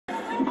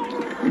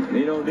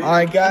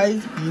Alright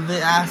guys, you've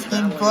been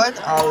asking for it,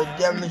 our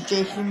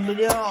demonstration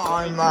video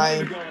on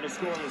my REI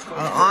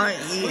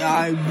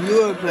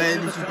Blu-ray player.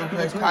 This is the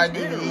first Power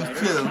DVD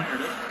 2.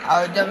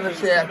 I will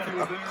demonstrate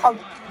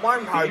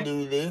one Power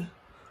DVD.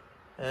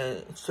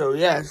 So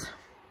yes.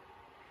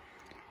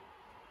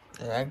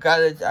 And I got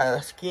it at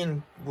a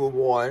skin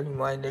reward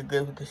when they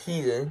give the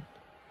season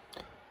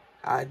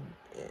at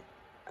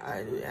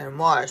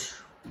March.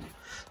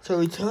 So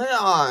we turn it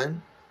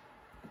on.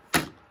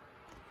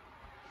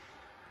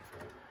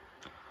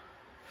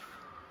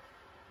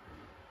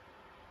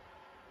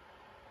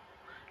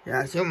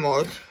 That's your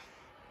remote.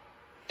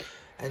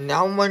 And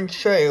now I'm going to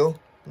show you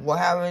what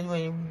happens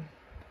when you...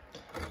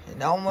 And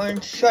now I'm going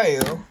to show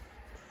you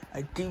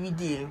a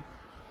DVD.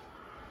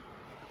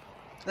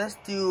 Let's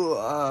do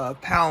a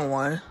pound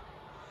one.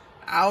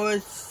 I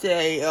would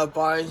say a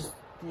Barnes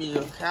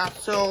Video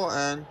Capsule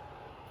and...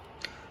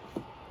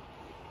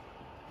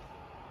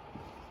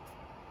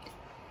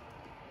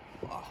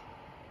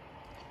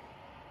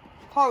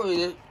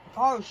 Probably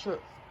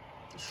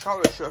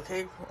Strawberry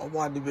Shortcake or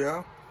Wonder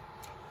Bear.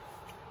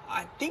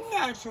 I think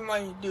I actually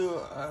might do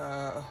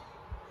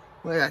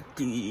where's that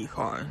DVD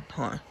card?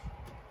 Hold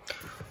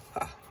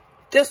on.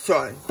 This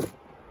one.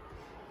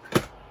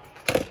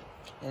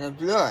 And the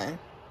Blu-ray.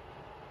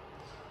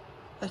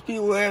 Let's be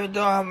aware I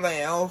don't have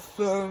my elf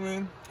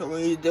Blu-ray. So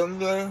we use them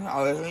Blu-ray.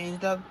 I'll arrange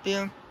that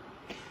there.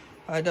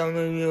 I don't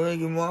maybe really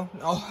get more.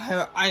 Oh,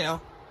 I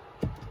know.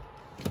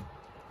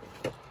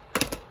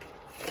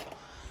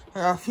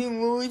 There are a few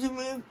movies of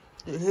me.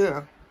 They're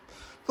here.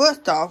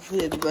 First off,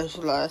 here's the best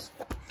for last.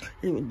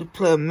 To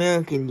play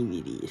American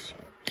DVDs.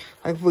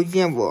 Like for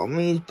example, I'm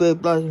gonna use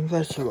Bird Blossom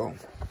Festival.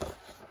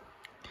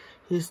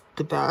 Here's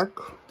the back.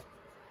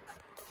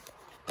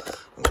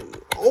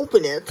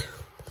 Open it.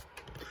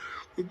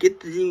 We get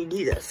the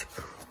DVD disc.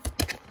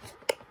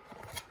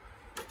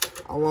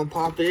 I wanna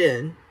pop it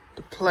in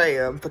the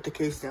player and put the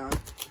case down.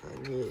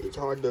 It's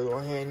hard to do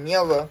one hand and the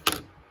other.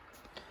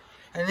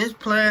 And this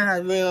player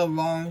has really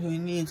long, so you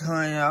need to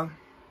turn it up.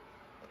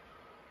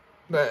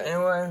 But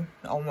anyway,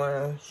 I'm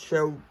gonna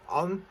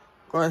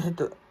hit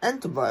the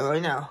enter button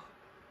right now.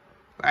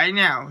 Right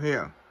now,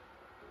 here.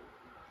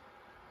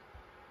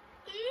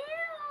 Ew,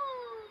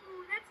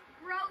 that's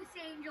gross,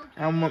 Angel.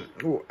 I'm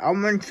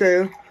gonna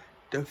show you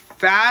the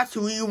fast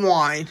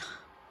rewind.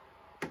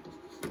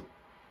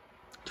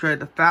 Try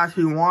the fast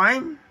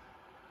rewind.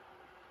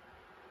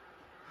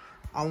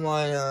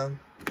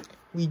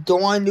 We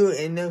don't want to do it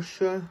in this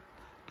show.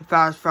 The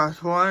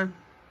fast one.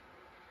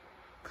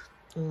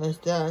 And that's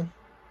done.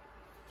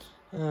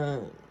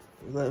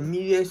 The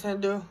media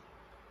center.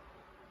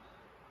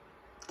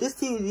 This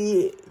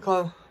DVD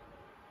called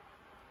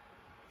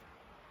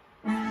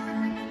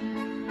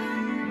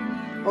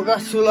Oh,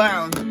 that's too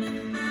loud.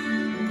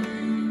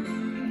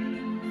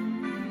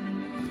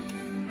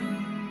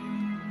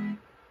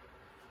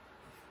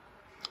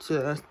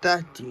 So that's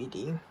that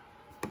DVD.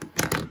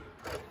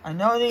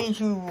 Another thing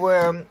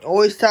you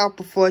always stop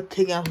before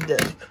taking out the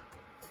disc.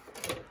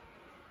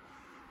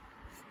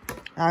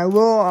 I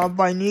will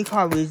buy new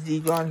copies of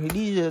these ones.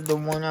 These are the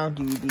one-out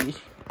DVDs.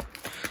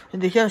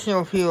 And the exception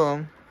of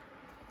here.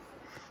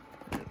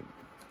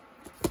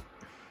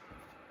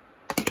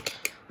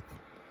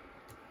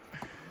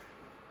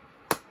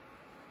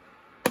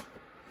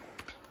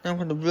 Then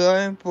for the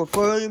Blu-ray,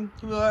 before the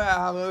Blu-ray,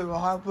 I have a little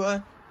hard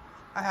one.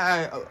 I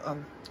had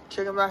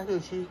chicken back to the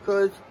cheese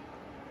curds.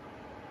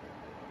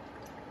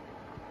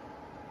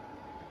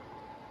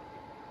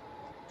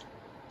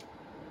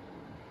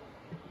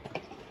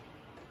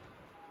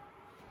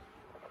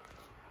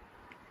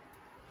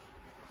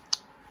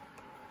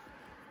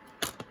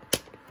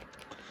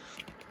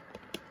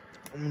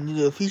 I'm gonna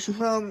do a feature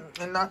film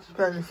and not the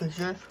special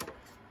features.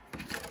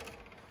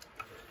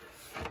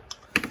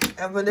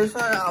 And for this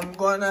one, I'm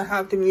gonna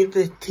have to mute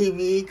the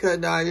TV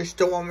because I just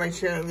don't want my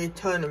channel to be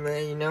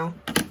tournament, you know?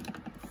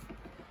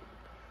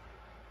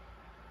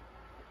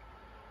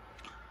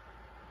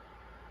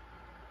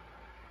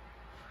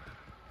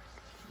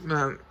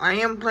 I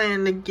am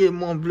planning to get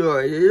more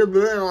Blu-ray. There's a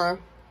Blu-ray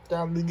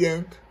that'll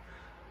begin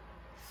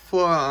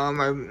for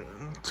my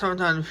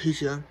sometime in the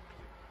future.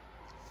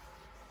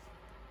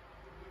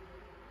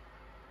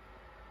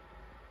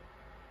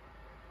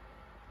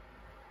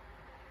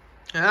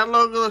 And that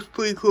logo looks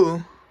pretty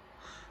cool.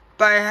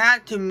 But I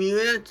had to mute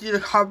it due to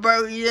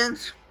copyright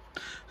reasons.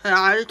 And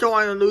I just don't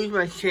want to lose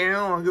my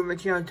channel or get my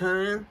channel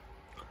turned.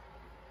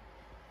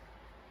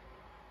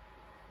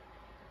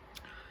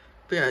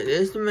 But yeah,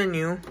 there's the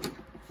menu.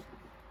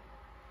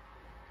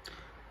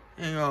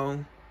 And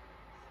I'll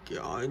get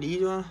all of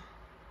these ones.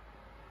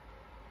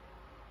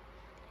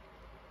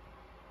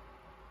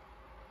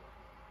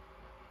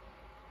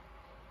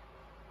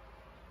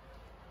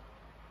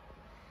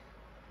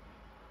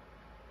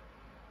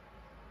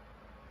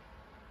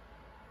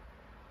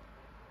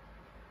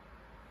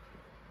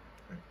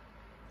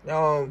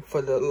 Now,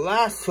 for the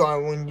last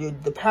one, when you do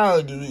the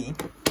Power DVD,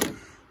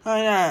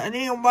 I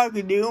think what I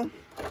could do,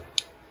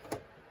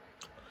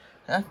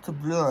 that's the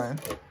Blu-ray.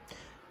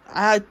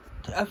 I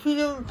a few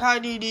different Power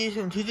DVDs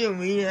from 2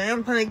 different regions. I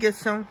am planning to get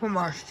some from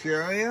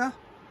Australia.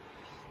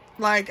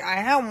 Like, I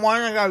have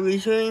one I got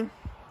recently.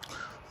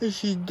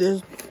 Which is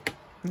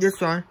this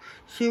one.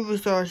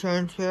 Superstar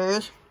Showing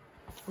Service.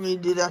 We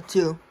did that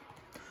too.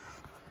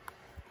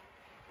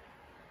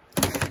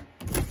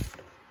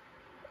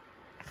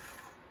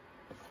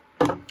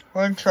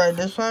 Wanna try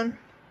this one?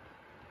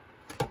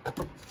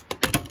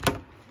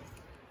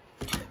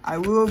 I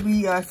will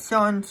be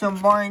selling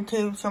some buying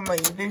tapes on my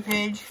eBay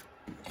page.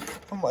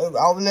 I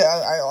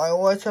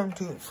want some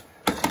to.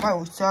 I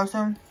will sell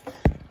some.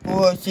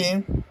 We'll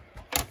see.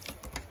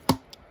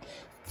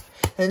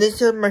 And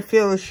this is my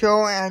favorite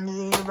show, and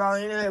you think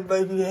about it,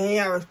 but if you hate,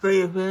 I respect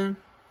your opinion.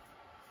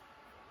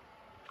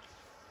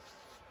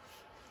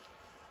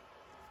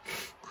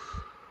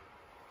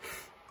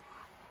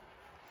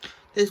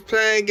 This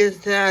player gets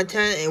 10 out of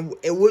 10, and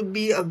it would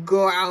be a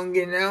go out and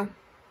get now.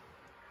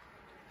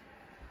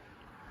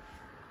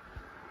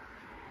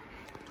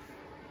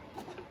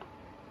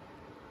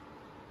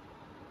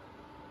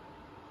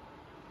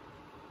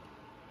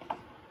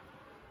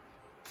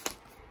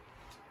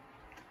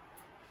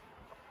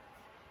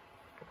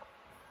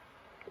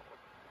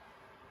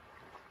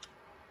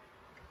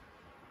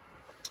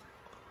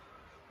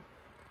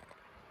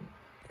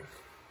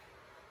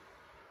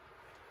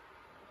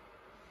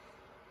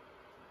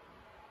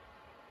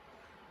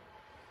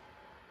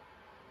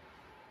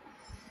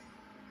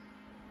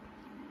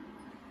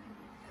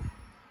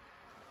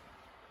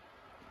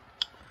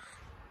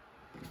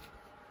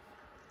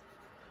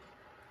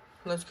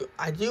 Let's go.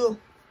 I do.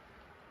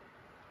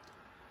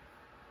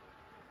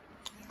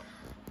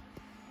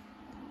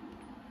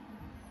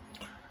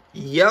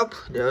 Yep,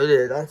 there it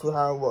is. That's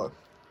how it works.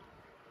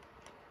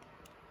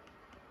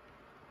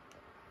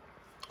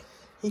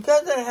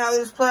 Because I have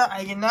this player,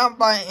 I cannot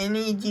buy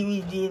any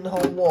DVD in the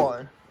whole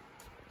world.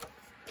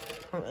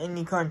 From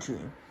any country.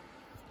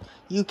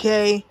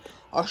 UK,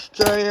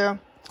 Australia,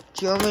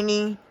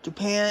 Germany,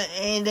 Japan,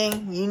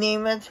 anything, you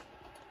name it.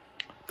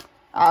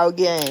 I'll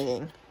get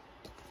anything.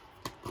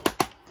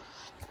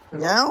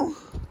 Now,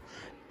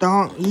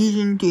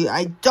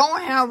 I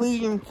don't have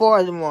Region 4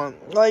 anymore.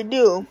 Well, I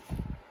do.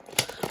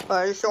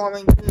 But I just don't want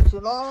to make it too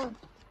long.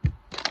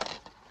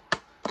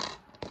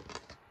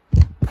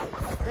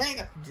 I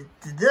got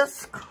the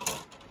disc.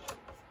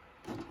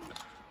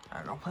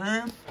 I don't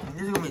plan.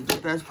 This is going to be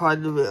the best part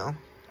of the video.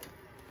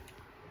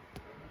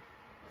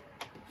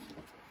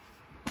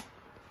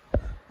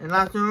 And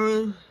last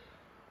one,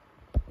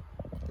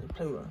 let's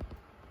play one.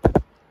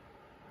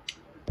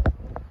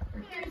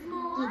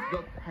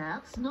 The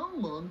path's no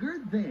longer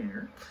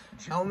there.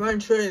 I'm going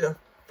to show you the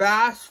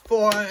fast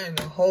forward in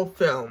the whole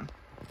film.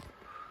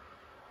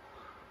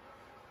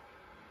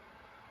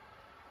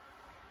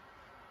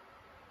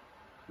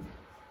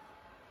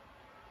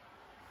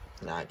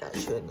 Now I gotta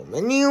show you the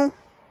menu. And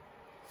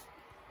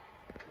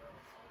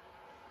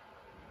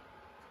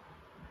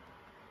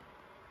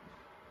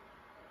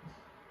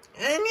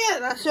yeah,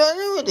 that's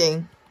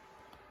everything.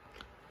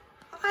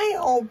 I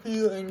hope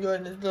you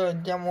enjoyed this little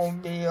demo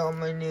video on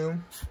my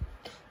new.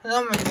 And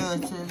I'm gonna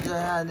do it since I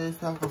had this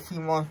for a few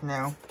months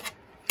now.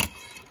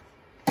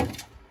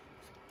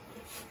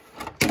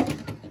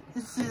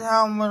 This is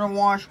how I'm gonna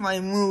watch my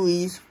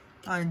movies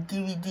on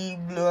DVD,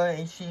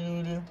 Blu-ray,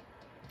 HD.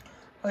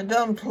 I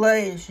don't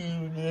play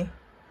HD.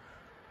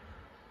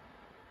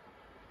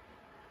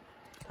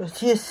 So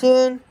see you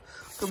soon.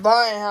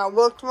 Goodbye and have a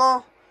look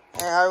tomorrow.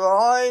 And as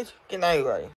always, good night, everybody.